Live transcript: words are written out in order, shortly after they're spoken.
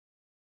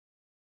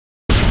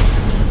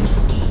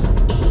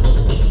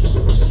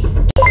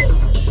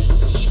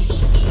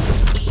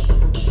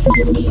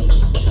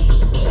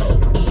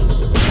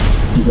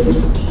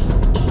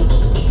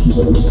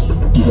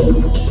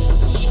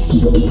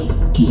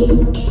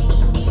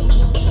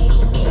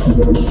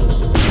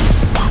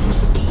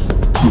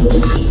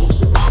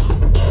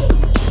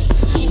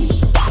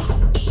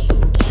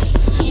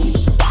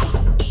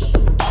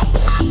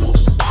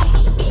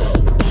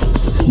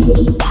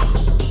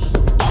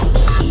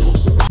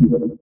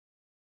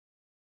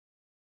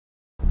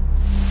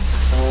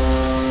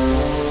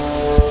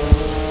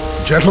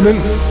Gentlemen,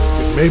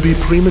 it may be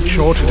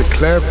premature to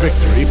declare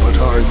victory, but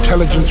our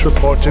intelligence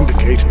reports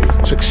indicate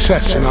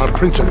success in our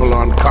principal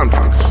armed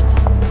conflicts.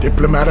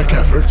 Diplomatic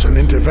efforts and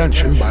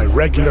intervention by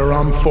regular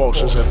armed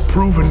forces have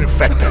proven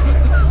effective.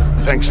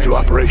 Thanks to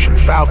Operation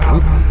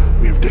Falcon,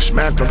 we have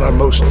dismantled our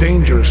most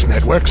dangerous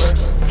networks,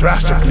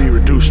 drastically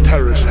reduced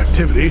terrorist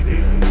activity,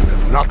 and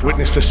have not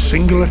witnessed a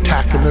single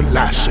attack in the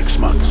last 6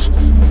 months.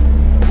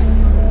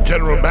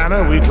 General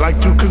Banner, we'd like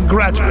to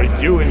congratulate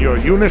you and your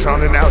unit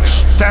on an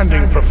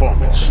outstanding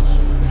performance.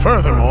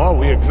 Furthermore,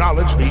 we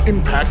acknowledge the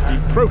impact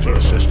the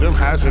Proteus system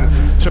has in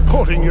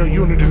supporting your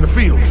unit in the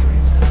field.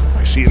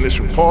 I see in this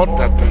report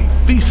that the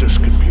Thesis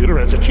computer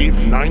has achieved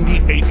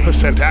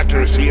 98%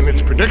 accuracy in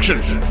its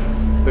predictions.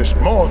 This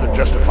more than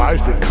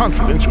justifies the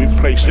confidence we've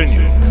placed in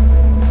you.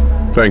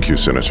 Thank you,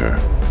 Senator.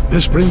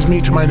 This brings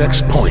me to my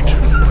next point.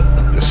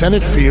 The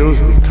Senate feels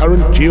the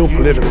current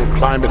geopolitical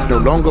climate no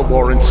longer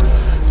warrants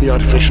the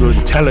artificial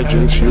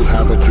intelligence you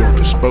have at your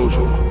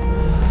disposal.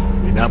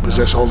 We now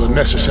possess all the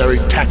necessary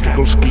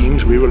tactical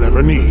schemes we will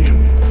ever need.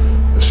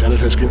 The Senate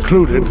has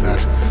concluded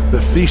that the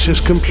Thesis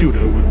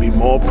computer would be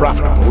more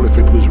profitable if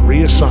it was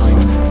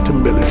reassigned to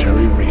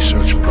military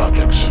research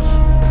projects.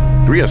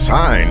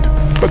 Reassigned?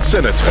 But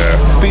Senator,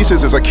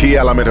 Thesis is a key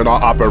element in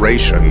our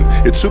operation.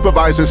 It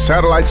supervises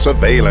satellite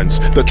surveillance,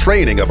 the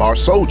training of our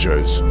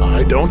soldiers.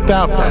 I don't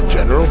doubt that,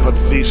 General, but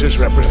Thesis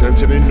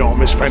represents an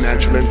enormous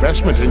financial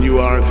investment, and you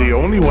aren't the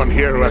only one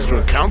here who has to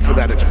account for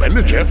that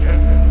expenditure.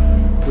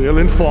 We'll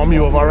inform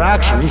you of our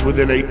actions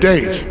within 8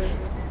 days.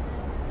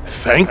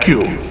 Thank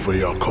you for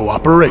your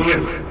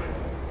cooperation.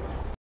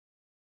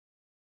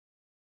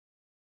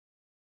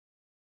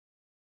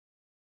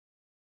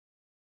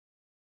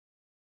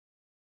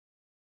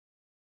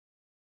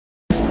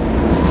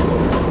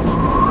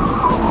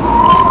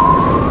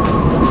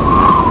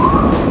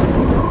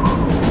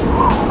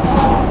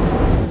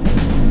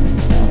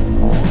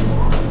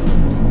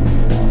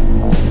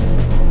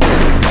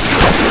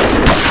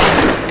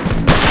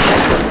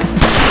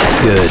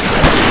 Good.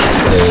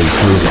 They're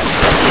improving.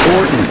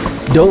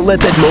 Orton, don't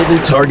let that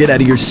mobile target out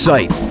of your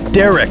sight.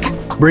 Derek,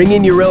 bring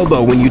in your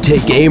elbow when you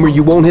take aim or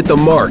you won't hit the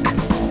mark.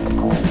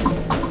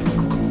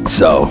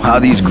 So, how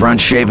these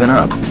grunts shaping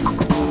up?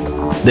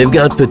 They've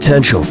got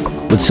potential,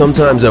 but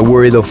sometimes I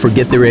worry they'll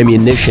forget their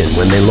ammunition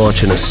when they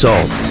launch an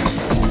assault.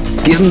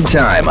 Give them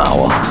time,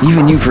 Owl.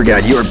 Even you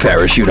forgot your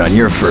parachute on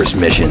your first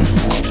mission.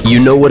 You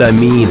know what I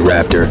mean,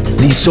 Raptor.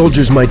 These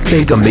soldiers might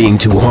think I'm being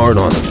too hard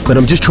on them, but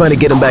I'm just trying to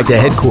get them back to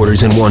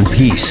headquarters in one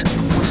piece.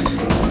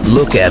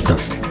 Look at them.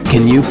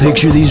 Can you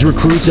picture these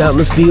recruits out in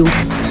the field?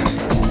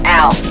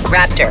 Al,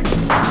 Raptor.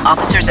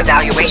 Officer's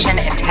evaluation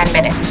in 10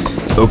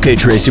 minutes. Okay,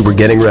 Tracy, we're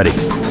getting ready.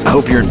 I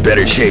hope you're in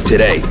better shape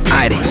today.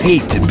 I'd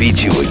hate to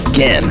beat you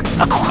again.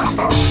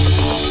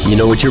 You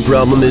know what your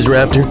problem is,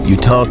 Raptor? You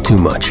talk too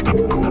much.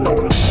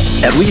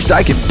 At least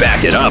I can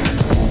back it up.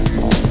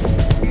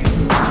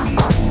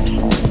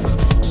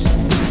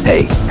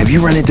 Hey, have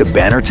you run into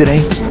Banner today?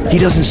 He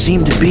doesn't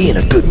seem to be in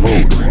a good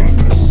mood.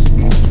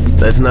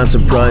 That's not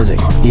surprising.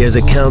 He has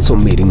a council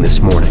meeting this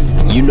morning.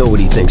 You know what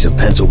he thinks of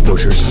pencil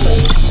pushers.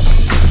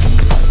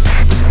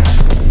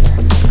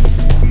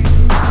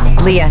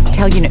 Leah,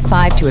 tell Unit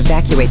 5 to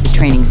evacuate the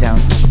training zone.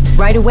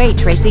 Right away,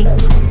 Tracy.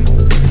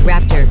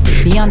 Raptor,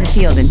 be on the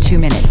field in 2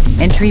 minutes.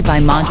 Entry by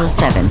Module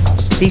 7.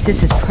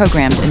 Thesis has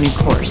programmed a new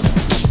course.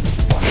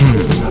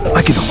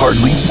 I can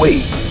hardly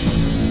wait.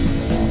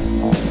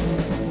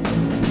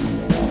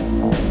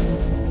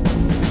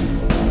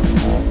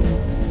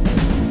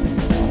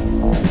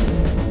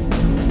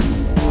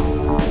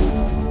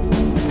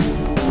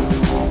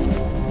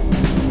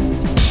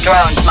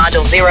 Drones,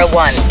 Module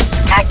 01.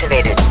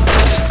 Activated.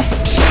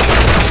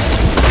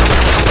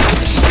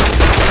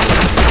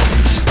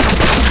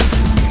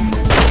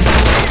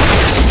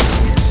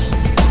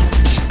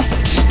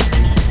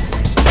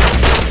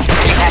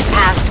 You have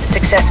passed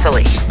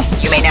successfully.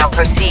 You may now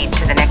proceed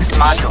to the next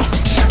module.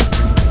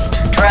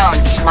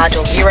 Drones,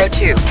 Module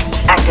 02.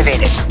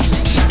 Activated.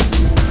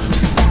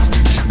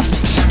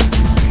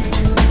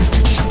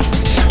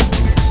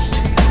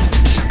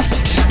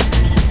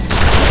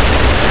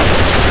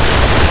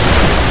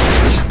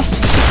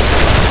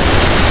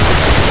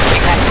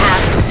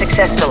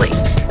 Successfully.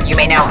 You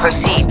may now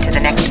proceed to the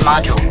next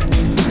module.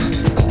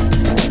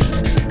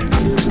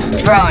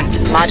 Drones,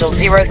 Module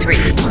 03,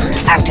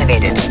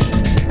 activated.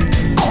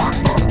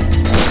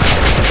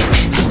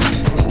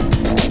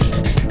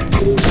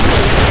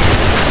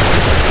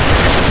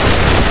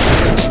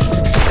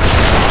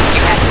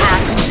 You have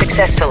passed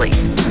successfully.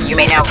 You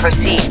may now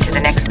proceed to the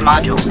next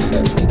module.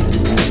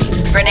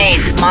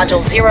 Grenades,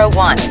 Module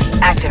 01,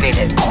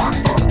 activated.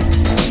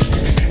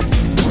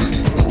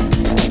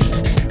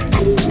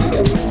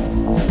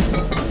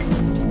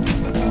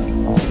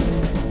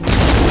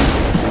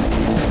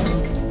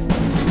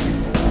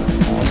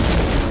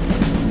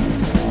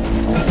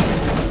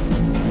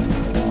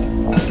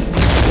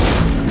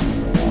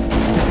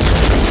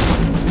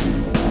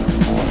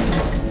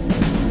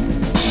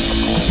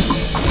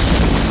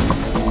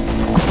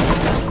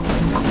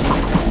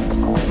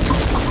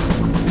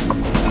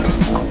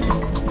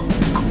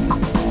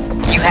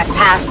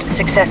 passed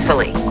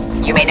successfully.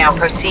 You may now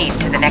proceed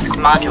to the next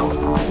module.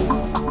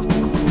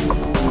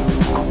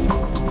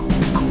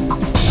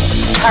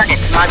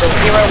 Targets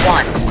Module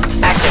 01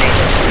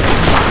 activated.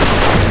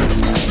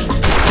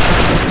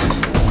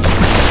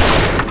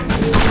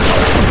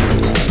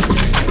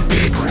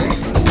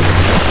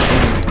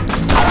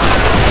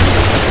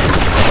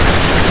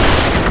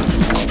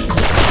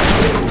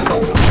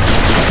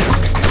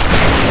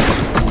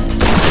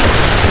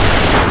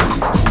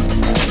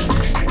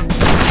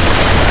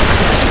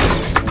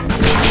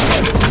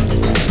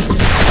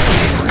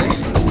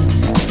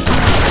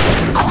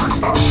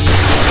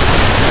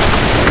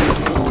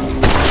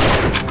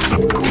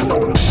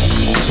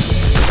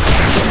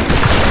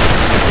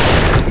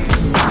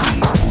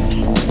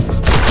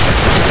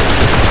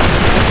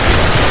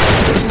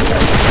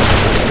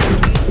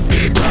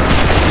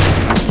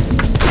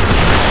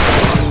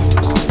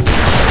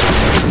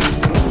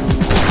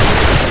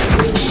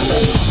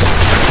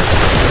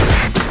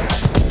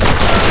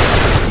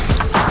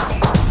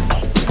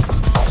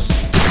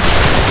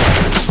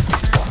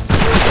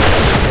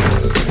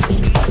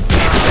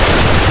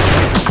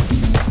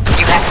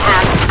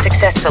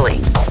 Successfully.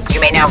 You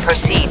may now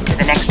proceed to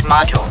the next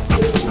module.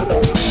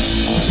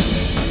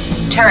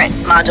 Turret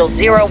Module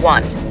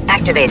 01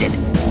 activated.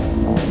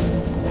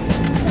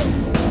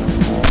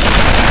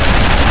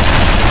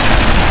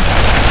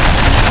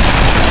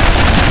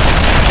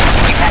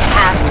 You have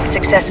passed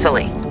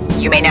successfully.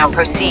 You may now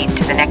proceed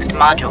to the next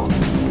module.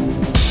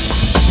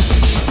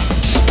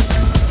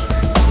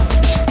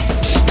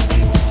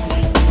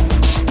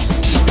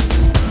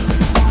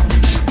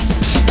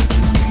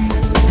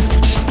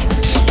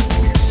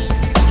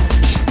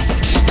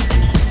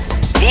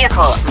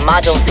 Vehicle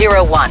Module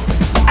 01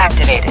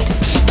 activated.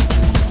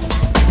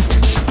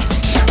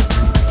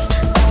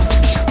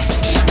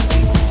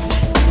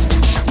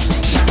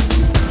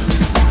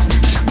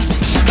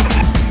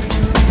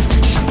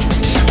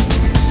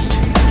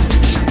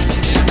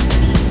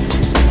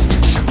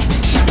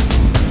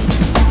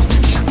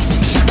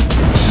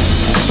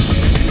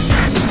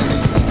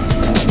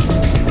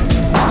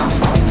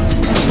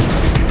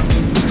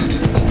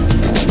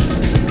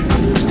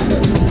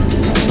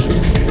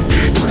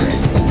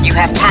 You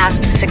have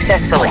passed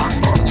successfully.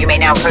 You may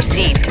now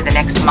proceed to the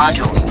next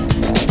module.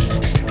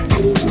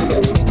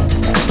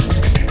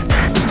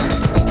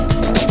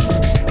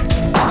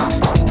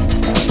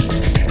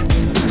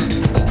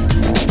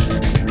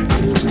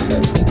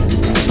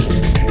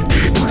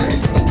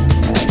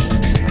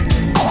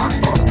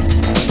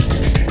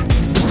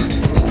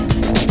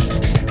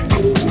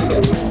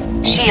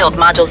 Shield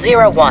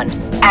Module 01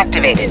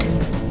 activated.